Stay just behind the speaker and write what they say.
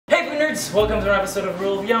nerds! Welcome to an episode of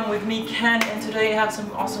Rule of Young with me, Ken, and today I have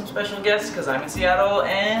some awesome special guests because I'm in Seattle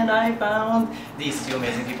and I found these two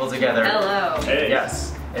amazing people together. Hello. Hey.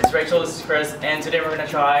 Yes. It's Rachel, this is Chris, and today we're going to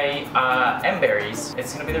try M-berries.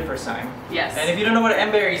 It's going to be their first time. Yes. And if you don't know what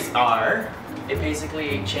M-berries are, it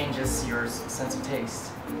basically changes your sense of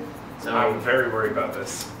taste. So I'm very worried about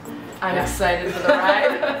this. I'm excited for the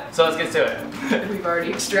ride. So let's get to it. We've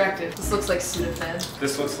already extracted. This looks like Sudafed.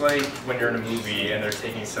 This looks like when you're in a movie and they're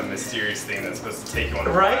taking some mysterious thing that's supposed to take you on a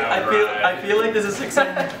Right? wild ride. I feel like this is like some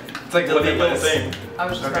It's like the legal limitless. thing. I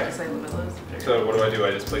was just about to say limitless. So what do? I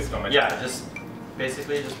just place it on my tongue? Yeah, just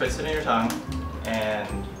basically just place it in your tongue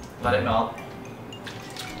and let it melt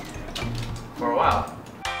for a while.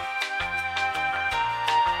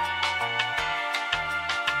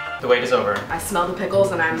 The wait is over. I smell the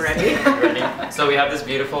pickles and I'm ready. Ready? So we have this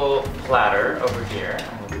beautiful platter over here. I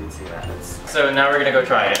hope you can see that. So now we're gonna go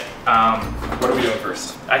try it. What are we doing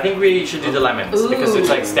first? I think we should do the lemons because it's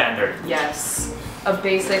like standard. Yes. A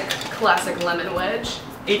basic, classic lemon wedge.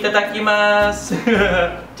 Itadakimasu!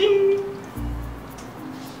 Ding!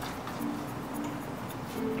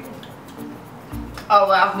 Oh,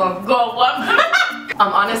 that's my god lemon.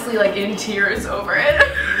 I'm honestly like in tears over it.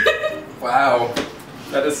 Wow.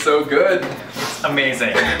 That is so good. It's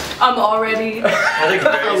amazing. I'm already I think it's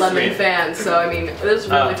very a lemon sweet. fan, so I mean, this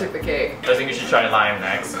really took the cake. I think you should try lime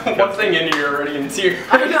next. One thing in you're already in tears.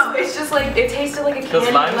 I know, it's just like, it tasted like a candy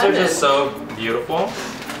Because limes lemon. are just so beautiful.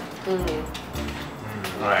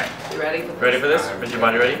 Alright. You ready for this? Ready for this? Is your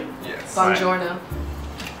body ready? Yes. Buongiorno.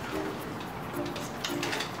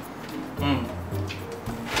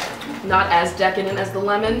 Not as decadent as the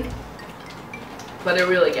lemon, but it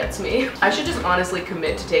really gets me. I should just honestly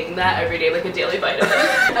commit to taking that every day like a daily vitamin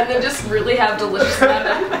and then just really have delicious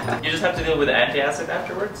lemon. You just have to deal with the antacid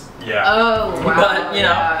afterwards. Yeah. Oh, wow. But, you know.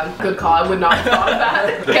 Yeah. Good call, I would not have thought of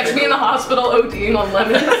that. Catch me in the hospital ODing on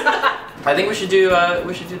lemons. I think we should do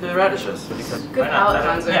the radishes because Good why not? palate I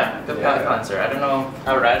don't- cleanser. Yeah, good palate cleanser. I don't know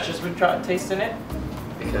how radishes would taste in it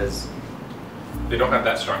because They don't have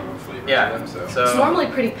that strong of a flavor yeah. to them, so. It's normally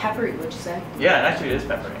pretty peppery, would you say? Yeah, and actually it is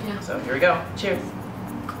peppery. Yeah. So here we go. Cheers.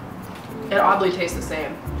 It oddly tastes the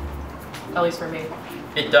same, at least for me.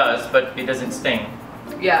 It does, but it doesn't sting.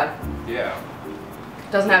 Yeah, Yeah.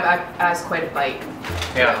 doesn't have as quite a bite.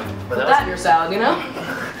 Yeah. Put that in your salad, you know?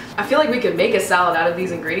 I feel like we could make a salad out of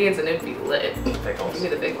these ingredients and it'd be lit. Pickles. Give me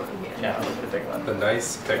the big one, yeah. Yeah, look at the big one. The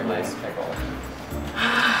nice pickle. Nice pickle.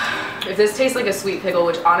 If this tastes like a sweet pickle,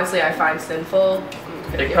 which honestly I find sinful,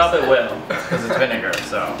 I'm gonna It be probably upset. will because it's vinegar.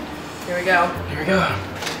 So Here we go. here we go.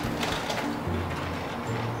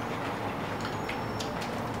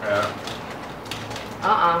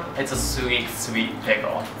 Yeah. It's a sweet, sweet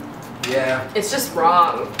pickle. Yeah. It's just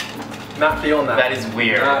wrong. Not feeling that. That is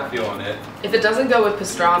weird. Not feeling it. If it doesn't go with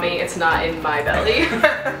pastrami, it's not in my belly.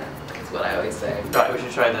 That's what I always say. Right, we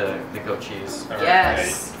should try the goat cheese. All right.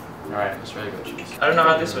 Yes. Alright, let's try the goat cheese. I don't know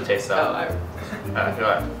how this would taste though. Go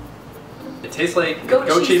ahead. It tastes like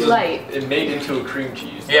Goat cheese light. It made into a cream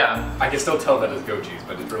cheese. Yeah. I can still tell that it's goat cheese,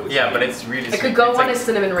 but it's really Yeah, sweet. but it's really It sweet. could go It's on like- a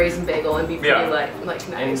cinnamon raisin bagel and be pretty Yeah. like nice.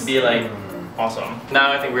 and be like awesome.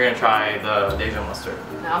 Now I think we're gonna try the Dijon mustard.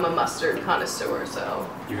 Now I'm a mustard connoisseur, so.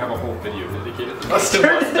 You have a whole video dedicated to Mustard.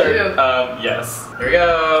 mustard. Yes. Here we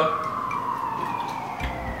go.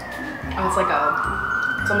 Oh,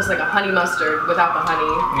 it's almost like a honey mustard without the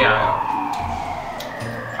honey. Yeah.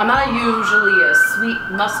 I'm not usually a sweet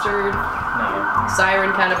mustard No.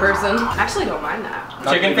 siren kind of person. I actually don't mind that.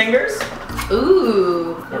 Chicken fingers?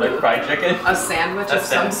 Ooh. Or like fried chicken? A sandwich A of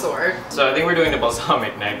some sandwich. sort. So I think we're doing the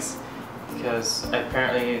balsamic next because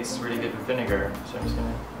apparently it's really good with vinegar. So I'm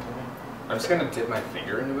just gonna. dip my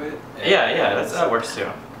finger into it. and- Yeah, that works too.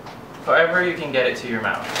 However you can get it to your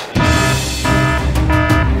mouth.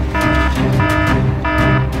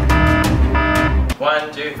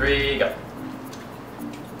 One, two, three, go.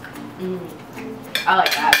 I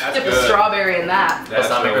like that. That's Dip the good. strawberry in that. That's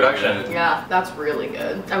Balsamic really reduction. good. Yeah, that's really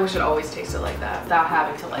good. I wish it always tasted like that without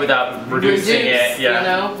having to like Without reducing it, yeah. You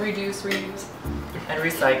know, reduce. And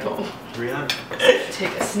recycle.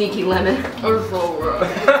 Take a sneaky lemon.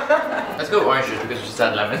 Let's go oranges because we just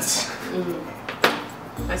had lemons.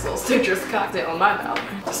 Nice little citrus cocktail on my mouth.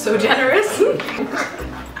 So generous.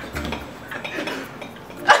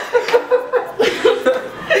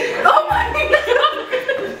 Oh my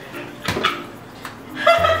god!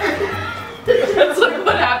 That's like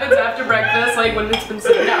what happens after breakfast, like when it's been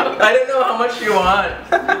sitting out. I don't know how much you want.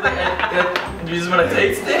 You just want to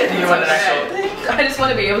taste it? You want an actual thing? I just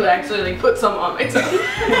want to be able to actually like put some on myself.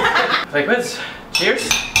 Liquids. Cheers.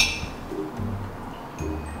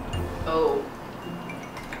 Oh.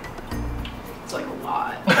 It's like a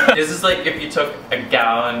lot. This is like if you took a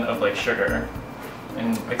gallon of like sugar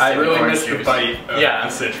and mixed I it with really orange missed the juice. bite of Yeah.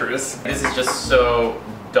 the citrus. This is just so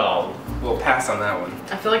dull. We'll pass on that one.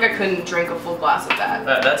 I feel like I couldn't drink a full glass of that.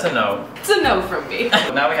 That's a no. It's a no from me.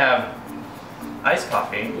 Now we have iced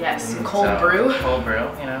coffee. Yes, cold brew. Cold brew,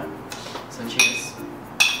 you know, some cheese.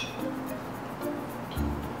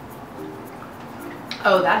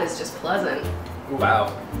 Oh, that is just pleasant.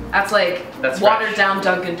 Wow. That's like That's watered fresh. down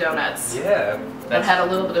Dunkin' Donuts. Yeah. That had a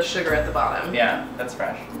little bit of sugar at the bottom. Yeah, that's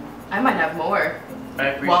fresh. I might have more I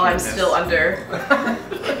appreciate while I'm this. still under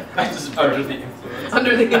I just under the influence.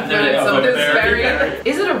 under the influence of of this a berry. berry.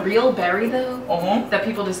 Is it a real berry though? Uh-huh. That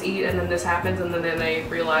people just eat and then this happens and then they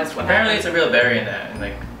realize what Apparently happened? it's a real berry in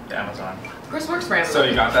like the Amazon. Chris works for Amazon. So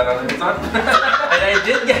you got that on Amazon? And I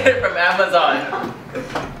did get it from Amazon.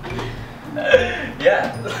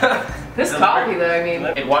 Yeah. This coffee though, I mean.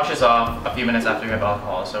 It washes off a few minutes after you have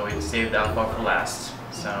alcohol, so we saved the alcohol for last.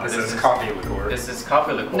 So This is coffee liqueur. This is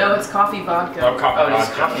coffee liqueur. No, it's coffee vodka. Oh, coffee Oh, this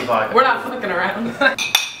is vodka. coffee vodka. We're not fucking around.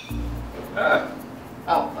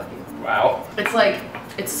 Oh, fuck you. Wow. It's like,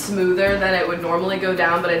 it's smoother than it would normally go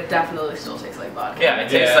down, but it definitely still tastes like vodka. Yeah, it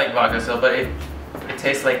tastes Yeah. like vodka still, but it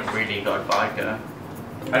tastes like really good vodka.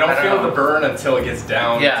 I don't feel know. the burn until it gets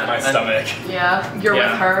down Yeah, to my and- stomach. Yeah, you're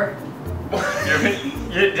Yeah. with her.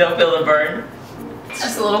 You don't feel the burn? It's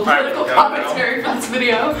just a little Alright, political go, commentary for this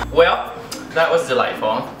video. Well, that was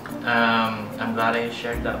delightful. I'm glad I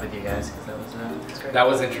shared that with you guys because that was great. That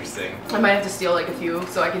was interesting. I might have to steal like a few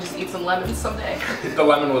so I can just eat some lemons someday. The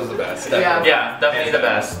lemon was the best. Yeah. definitely. Yeah, definitely the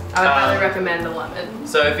best. I would highly recommend the lemon.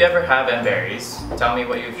 So if you ever have berries, tell me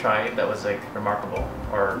what you've tried that was like remarkable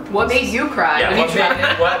or What made you cry yeah, when you tried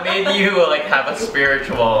it? what made you like have a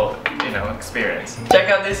spiritual, experience? Check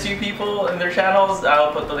out these two people and their channels.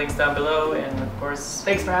 I'll put the links down below, and of course,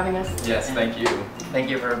 Thanks for having us. Yes, thank you. thank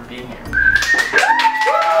you for being here.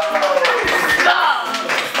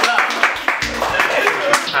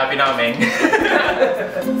 Happy nomming.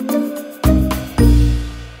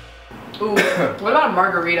 Ooh, what about a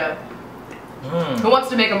margarita? Who wants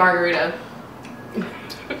to make a margarita?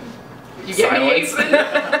 You get me, Silence.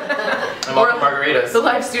 Asen? I'm all for margaritas. The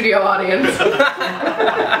live studio audience.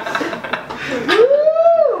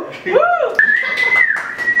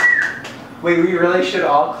 Wait, we really should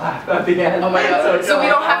all clap at the end. Oh my god. So we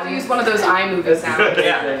don't have to use one of those iMovie sounds.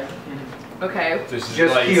 Yeah, Okay. Just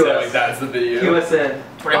Just like, cue so, us. like that's the video. Cue us in.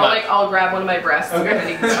 pretty much. I'll grab one of my breasts and then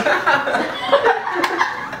you can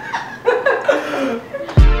go.